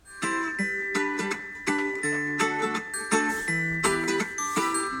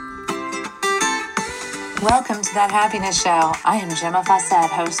Welcome to That Happiness Show. I am Gemma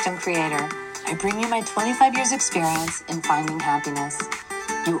Fawcett, host and creator. I bring you my 25 years experience in finding happiness.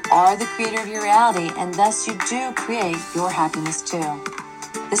 You are the creator of your reality, and thus you do create your happiness too.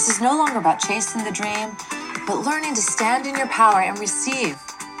 This is no longer about chasing the dream, but learning to stand in your power and receive.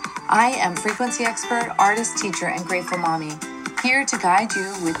 I am frequency expert, artist, teacher, and grateful mommy, here to guide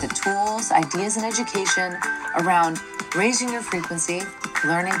you with the tools, ideas, and education around raising your frequency,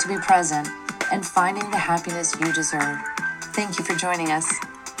 learning to be present, and finding the happiness you deserve. Thank you for joining us.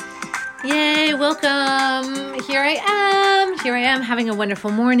 Yay, welcome. Here I am having a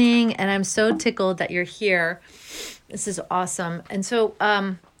wonderful morning, and I'm so tickled that you're here. This is awesome. And so,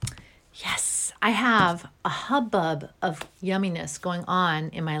 yes, I have a hubbub of yumminess going on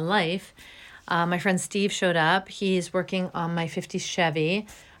in my life. My friend Steve showed up. He's working on my 50 Chevy.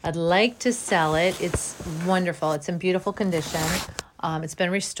 I'd like to sell it. It's wonderful. It's in beautiful condition. It's been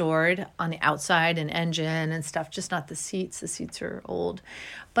restored on the outside and engine and stuff, just not the seats. The seats are old,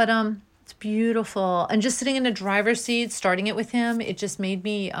 but it's beautiful. And just sitting in the driver's seat, starting it with him, it just made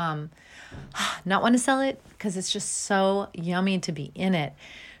me not want to sell it because it's just so yummy to be in it.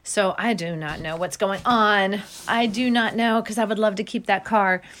 So I do not know what's going on. I do not know because I would love to keep that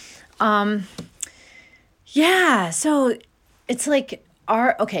car. Yeah, so it's like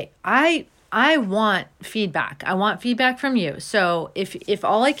I want feedback. I want feedback from you. So if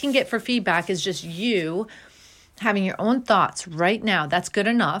all I can get for feedback is just you having your own thoughts right now, that's good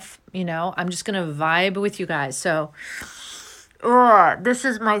enough. You know, I'm just going to vibe with you guys. So this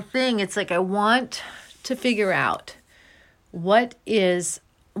is my thing. It's like I want to figure out where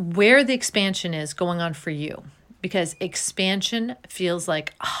the expansion is going on for you, because expansion feels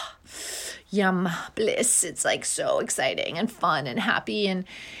like, yum, bliss. It's like so exciting and fun and happy, and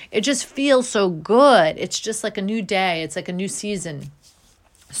it just feels so good. It's just like a new day. It's like a new season.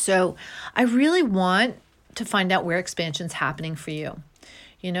 So I really want to find out where expansion's happening for you,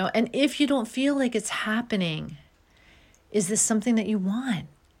 you know, and if you don't feel like it's happening, is this something that you want?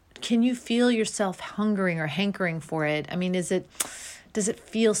 Can you feel yourself hungering or hankering for it? I mean, does it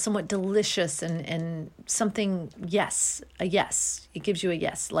feel somewhat delicious and something, a yes? It gives you a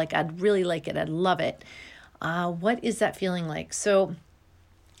yes, like I'd really like it, I'd love it. What is that feeling like? So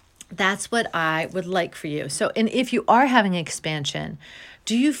that's what I would like for you. So, and if you are having expansion,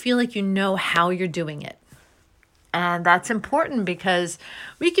 do you feel like you know how you're doing it? And that's important because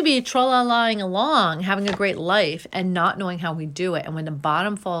we could be tra-la-laing along, having a great life and not knowing how we do it. And when the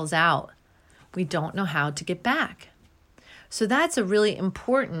bottom falls out, we don't know how to get back. So that's a really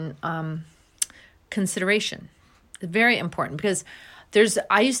important consideration. Very important, because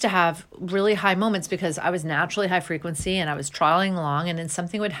I used to have really high moments because I was naturally high frequency and I was trialing along, and then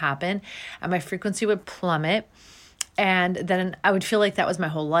something would happen and my frequency would plummet. And then I would feel like that was my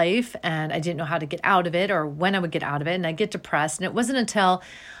whole life and I didn't know how to get out of it or when I would get out of it. And I'd get depressed. And it wasn't until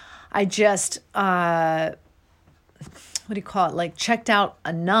I just, checked out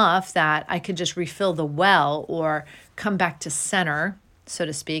enough that I could just refill the well or come back to center, so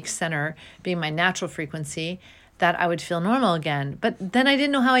to speak, center being my natural frequency, that I would feel normal again. But then I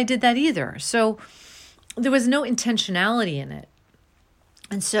didn't know how I did that either. So there was no intentionality in it.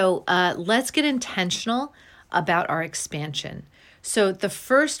 And so let's get intentional about our expansion. So the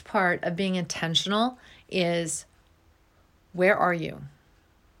first part of being intentional is, where are you?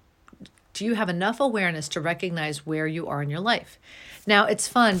 Do you have enough awareness to recognize where you are in your life? Now, it's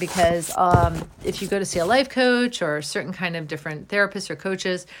fun because if you go to see a life coach or a certain kind of different therapists or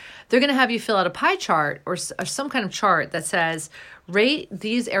coaches, they're going to have you fill out a pie chart or some kind of chart that says, rate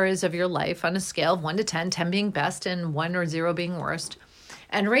these areas of your life on a scale of 1 to 10, 10 being best and 1 or 0 being worst,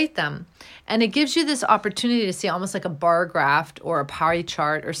 and rate them. And it gives you this opportunity to see almost like a bar graph or a pie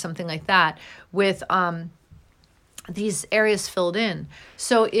chart or something like that with these areas filled in.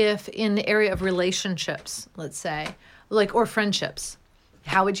 So if in the area of relationships, let's say, or friendships,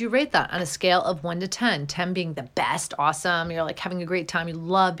 how would you rate that on a scale of 1 to 10? 10 being the best, awesome, you're like having a great time, you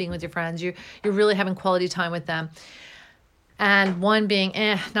love being with your friends, you're really having quality time with them. And 1 being,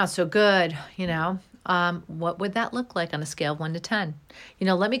 not so good, you know. What would that look like on a scale of 1 to 10? You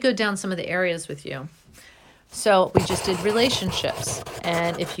know, let me go down some of the areas with you. So we just did relationships.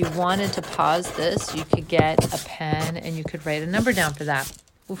 And if you wanted to pause this, you could get a pen and you could write a number down for that.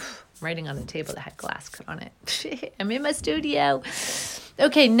 Oof, writing on the table that had glass cut on it. I'm in my studio.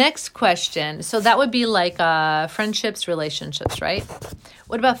 Okay, next question. So that would be like friendships, relationships, right?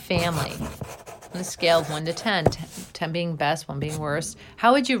 What about family? On a scale of 1 to 10, 10 being best, 1 being worst,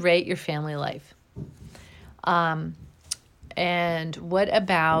 how would you rate your family life? And what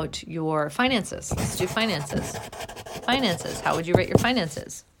about your finances? Let's do finances. Finances. How would you rate your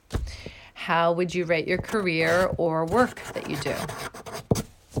finances? How would you rate your career or work that you do?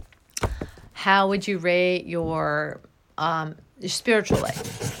 How would you rate your spiritual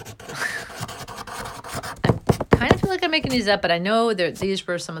life? I kind of feel like I'm making these up, but I know that these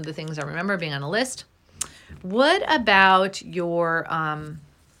were some of the things I remember being on a list. What about your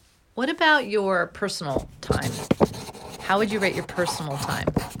personal time? How would you rate your personal time?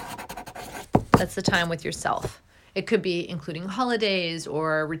 That's the time with yourself. It could be including holidays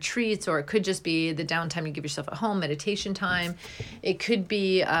or retreats, or it could just be the downtime you give yourself at home, meditation time. It could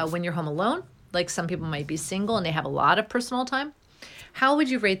be when you're home alone, like some people might be single and they have a lot of personal time. How would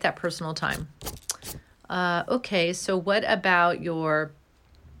you rate that personal time? Okay, so what about your,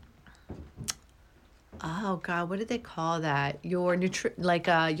 what do they call that? Your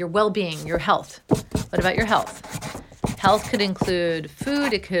your well-being, your health. What about your health? Health could include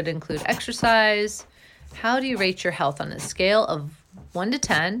food. It could include exercise. How do you rate your health on a scale of 1 to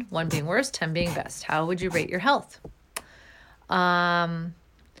 10, 1 being worst, 10 being best? How would you rate your health?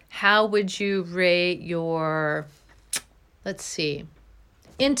 How would you rate your,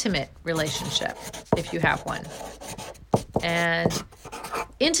 intimate relationship, if you have one? And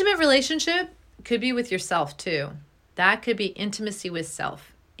intimate relationship could be with yourself too. That could be intimacy with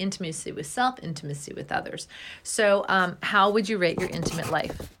self, intimacy with others. So how would you rate your intimate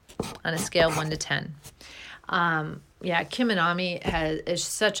life on a scale of 1 to 10? Kim Anami is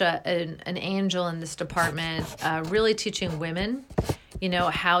such an angel in this department, really teaching women,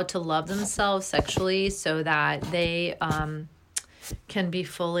 how to love themselves sexually so that they can be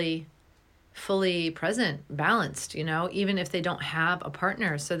fully present, balanced, even if they don't have a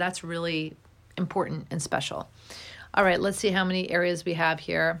partner. So that's really important and special. All right, let's see how many areas we have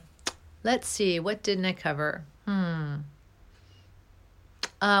here. Let's see, what didn't I cover?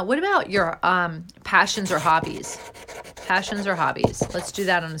 What about your passions or hobbies? Passions or hobbies. Let's do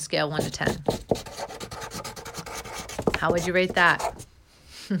that on a scale 1 to 10. How would you rate that?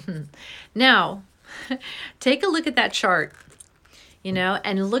 Now, take a look at that chart,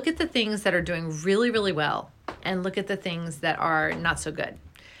 and look at the things that are doing really, really well, and look at the things that are not so good.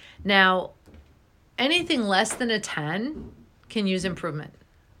 Now, anything less than a 10 can use improvement.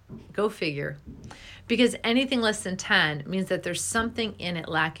 Go figure. Because anything less than 10 means that there's something in it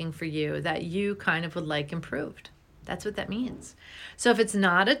lacking for you that you kind of would like improved. That's what that means. So if it's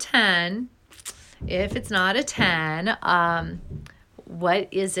not a 10, what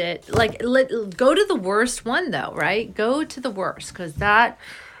is it? Go to the worst one though, right? Go to the worst, because that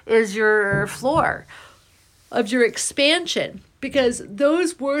is your floor of your expansion, because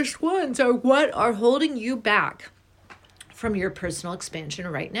those worst ones are what are holding you back from your personal expansion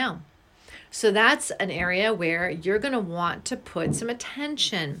right now. So that's an area where you're going to want to put some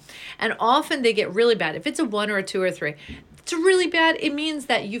attention. And often they get really bad. If it's a 1 or a 2 or a 3, it's really bad. It means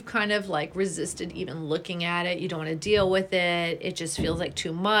that you've kind of resisted even looking at it. You don't want to deal with it. It just feels like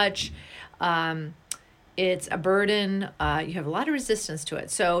too much. It's a burden. You have a lot of resistance to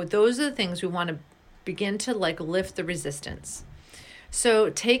it. So those are the things we want to begin to lift the resistance. So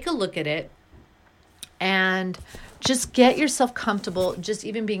take a look at it and just get yourself comfortable, just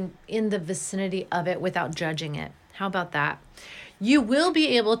even being in the vicinity of it without judging it. How about that? You will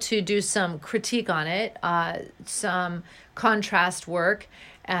be able to do some critique on it, some contrast work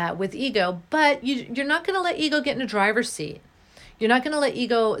with ego, but you're not going to let ego get in a driver's seat. You're not going to let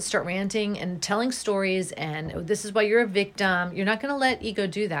ego start ranting and telling stories and this is why you're a victim. You're not going to let ego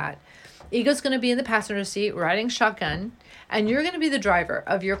do that. Ego's going to be in the passenger seat riding shotgun, and you're going to be the driver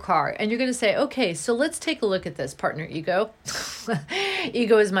of your car. And you're going to say, okay, so let's take a look at this, partner ego.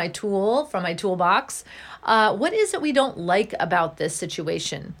 Ego is my tool from my toolbox. What is it we don't like about this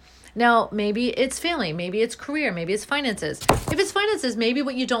situation? Now, maybe it's family, maybe it's career, maybe it's finances. If it's finances, maybe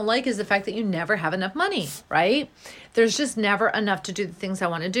what you don't like is the fact that you never have enough money, right? There's just never enough to do the things I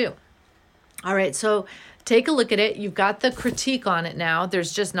want to do. All right, so take a look at it. You've got the critique on it now.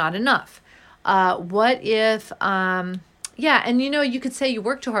 There's just not enough. What if, and you could say you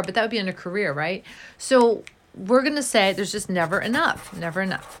work too hard, but that would be in a career, right? So we're going to say there's just never enough.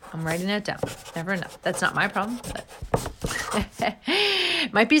 I'm writing that down. Never enough. That's not my problem, but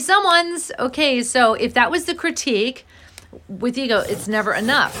might be someone's. Okay, so if that was the critique with ego, it's never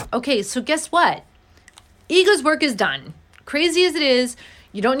enough. Okay, so guess what? Ego's work is done. Crazy as it is,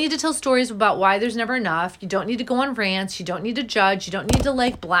 you don't need to tell stories about why there's never enough. You don't need to go on rants. You don't need to judge. You don't need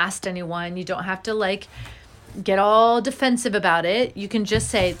to blast anyone. You don't have to get all defensive about it. You can just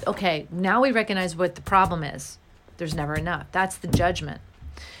say, okay, now we recognize what the problem is. There's never enough. That's the judgment.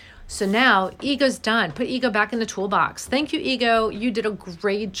 So now ego's done. Put ego back in the toolbox. Thank you, ego. You did a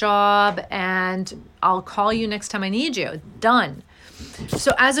great job, and I'll call you next time I need you. Done.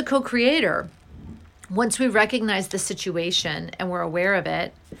 So as a co-creator, once we recognize the situation and we're aware of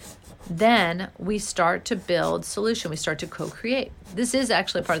it, then we start to build solution. We start to co-create. This is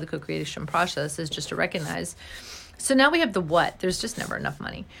actually part of the co-creation process, is just to recognize. So now we have the what. There's just never enough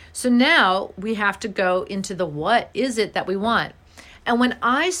money. So now we have to go into the what is it that we want. And when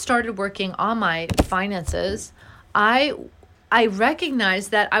I started working on my finances, I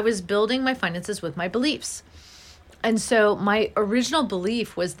recognized that I was building my finances with my beliefs. And so my original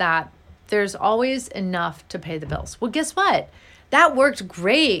belief was that there's always enough to pay the bills. Well, guess what? That worked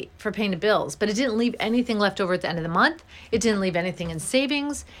great for paying the bills, but it didn't leave anything left over at the end of the month. It didn't leave anything in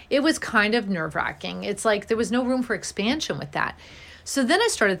savings. It was kind of nerve-wracking. It's like there was no room for expansion with that. So then I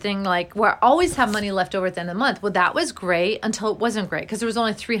started thinking like, well, I always have money left over at the end of the month. Well, that was great until it wasn't great because there was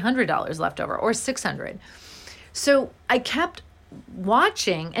only $300 left over or $600. So I kept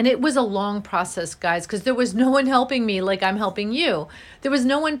watching, and it was a long process, guys, because there was no one helping me like I'm helping you. There was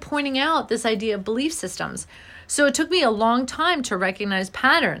no one pointing out this idea of belief systems. So it took me a long time to recognize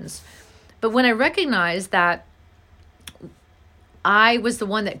patterns. But when I recognized that I was the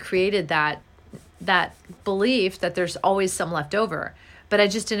one that created that belief that there's always some left over, but I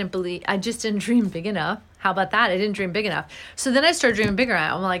just didn't dream big enough. How about that? I didn't dream big enough. So then I started dreaming bigger.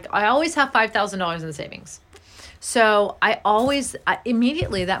 I'm like, I always have $5,000 in the savings. So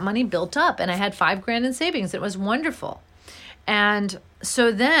immediately that money built up and I had $5,000 in savings. It was wonderful. And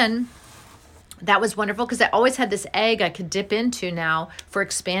so then that was wonderful because I always had this egg I could dip into now for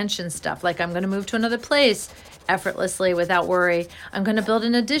expansion stuff. Like I'm going to move to another place effortlessly without worry. I'm going to build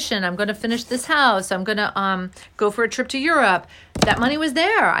an addition. I'm going to finish this house. I'm going to go for a trip to Europe. That money was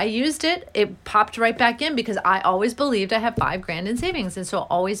there. I used it. It popped right back in because I always believed I had $5,000 in savings. And so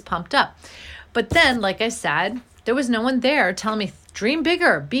always pumped up. But then, like I said, there was no one there telling me, dream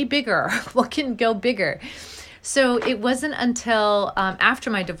bigger, be bigger. What can go bigger? So it wasn't until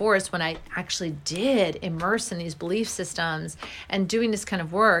after my divorce when I actually did immerse in these belief systems and doing this kind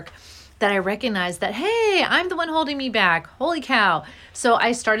of work that I recognized that, hey, I'm the one holding me back. Holy cow. So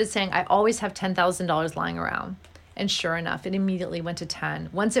I started saying, I always have $10,000 lying around. And sure enough, it immediately went to 10.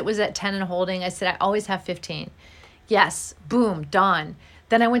 Once it was at 10 and holding, I said, I always have 15. Yes, boom, done.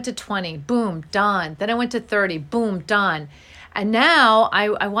 Then I went to 20, boom, done. Then I went to 30, boom, done. And now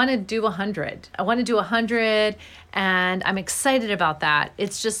I want to do 100. I want to do 100 and I'm excited about that.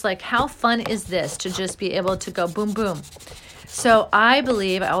 It's just like, how fun is this to just be able to go boom, boom. So I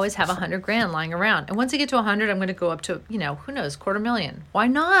believe I always have $100,000 lying around. And once I get to 100, I'm going to go up to, who knows, $250,000. Why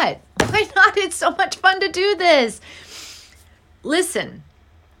not? Why not? It's so much fun to do this. Listen,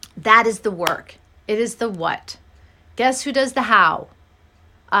 that is the work. It is the what. Guess who does the how?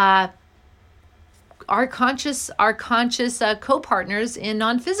 Our conscious co-partners in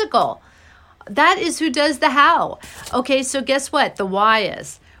non-physical. That is who does the how. Okay, so guess what? The why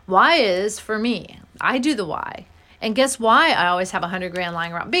is. Why is for me. I do the why. And guess why I always have $100,000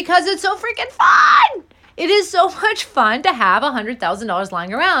 lying around? Because it's so freaking fun. It is so much fun to have $100,000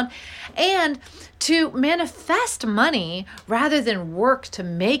 lying around and to manifest money rather than work to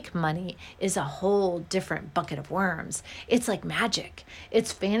make money is a whole different bucket of worms. It's like magic.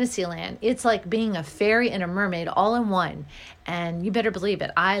 It's fantasy land. It's like being a fairy and a mermaid all in one. And you better believe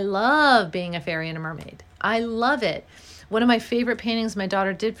it. I love being a fairy and a mermaid. I love it. One of my favorite paintings my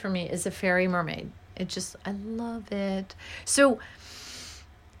daughter did for me is a fairy mermaid. I love it. So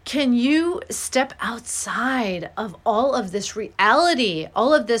can you step outside of all of this reality?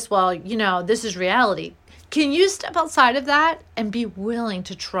 All of this, this is reality. Can you step outside of that and be willing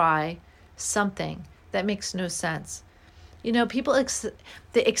to try something that makes no sense? People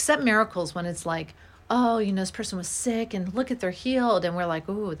they accept miracles when it's like, oh, this person was sick and look at they're healed. And we're like,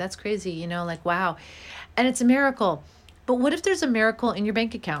 ooh, that's crazy, wow. And it's a miracle. But what if there's a miracle in your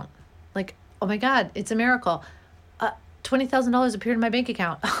bank account? Like, oh my God, it's a miracle. $20,000 appeared in my bank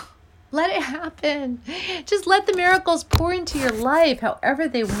account. Let it happen. Just let the miracles pour into your life however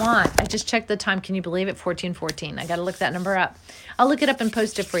they want. I just checked the time. Can you believe it? 14:14. I got to look that number up. I'll look it up and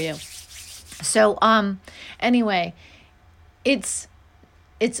post it for you. So, anyway, it's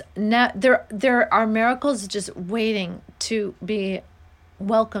now there are miracles just waiting to be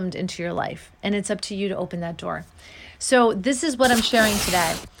welcomed into your life, and it's up to you to open that door. So this is what I'm sharing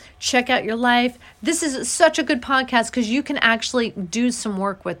today. Check out your life. This is such a good podcast because you can actually do some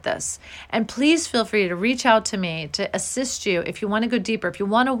work with this. And please feel free to reach out to me to assist you if you want to go deeper, if you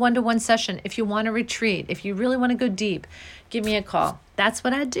want a one-to-one session, if you want to retreat, if you really want to go deep, give me a call. That's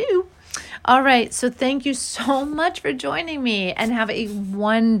what I do. All right. So thank you so much for joining me and have a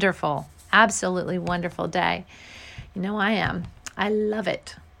wonderful, absolutely wonderful day. I am. I love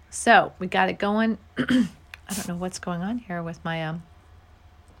it. So we got it going. I don't know what's going on here with my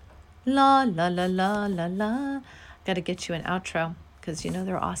La, la, la, la, la, la. Got to get you an outro because you know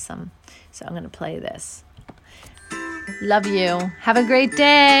they're awesome. So I'm going to play this. Love you. Have a great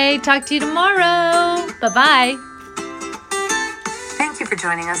day. Talk to you tomorrow. Bye-bye. Thank you for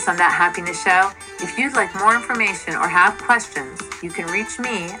joining us on That Happiness Show. If you'd like more information or have questions, you can reach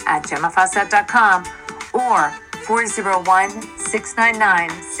me at GemmaFawcett.com or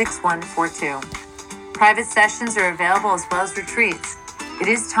 401-699-6142. Private sessions are available as well as retreats. It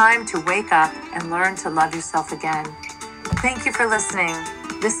is time to wake up and learn to love yourself again. Thank you for listening.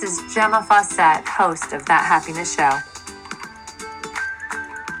 This is Gemma Fawcett, host of That Happiness Show.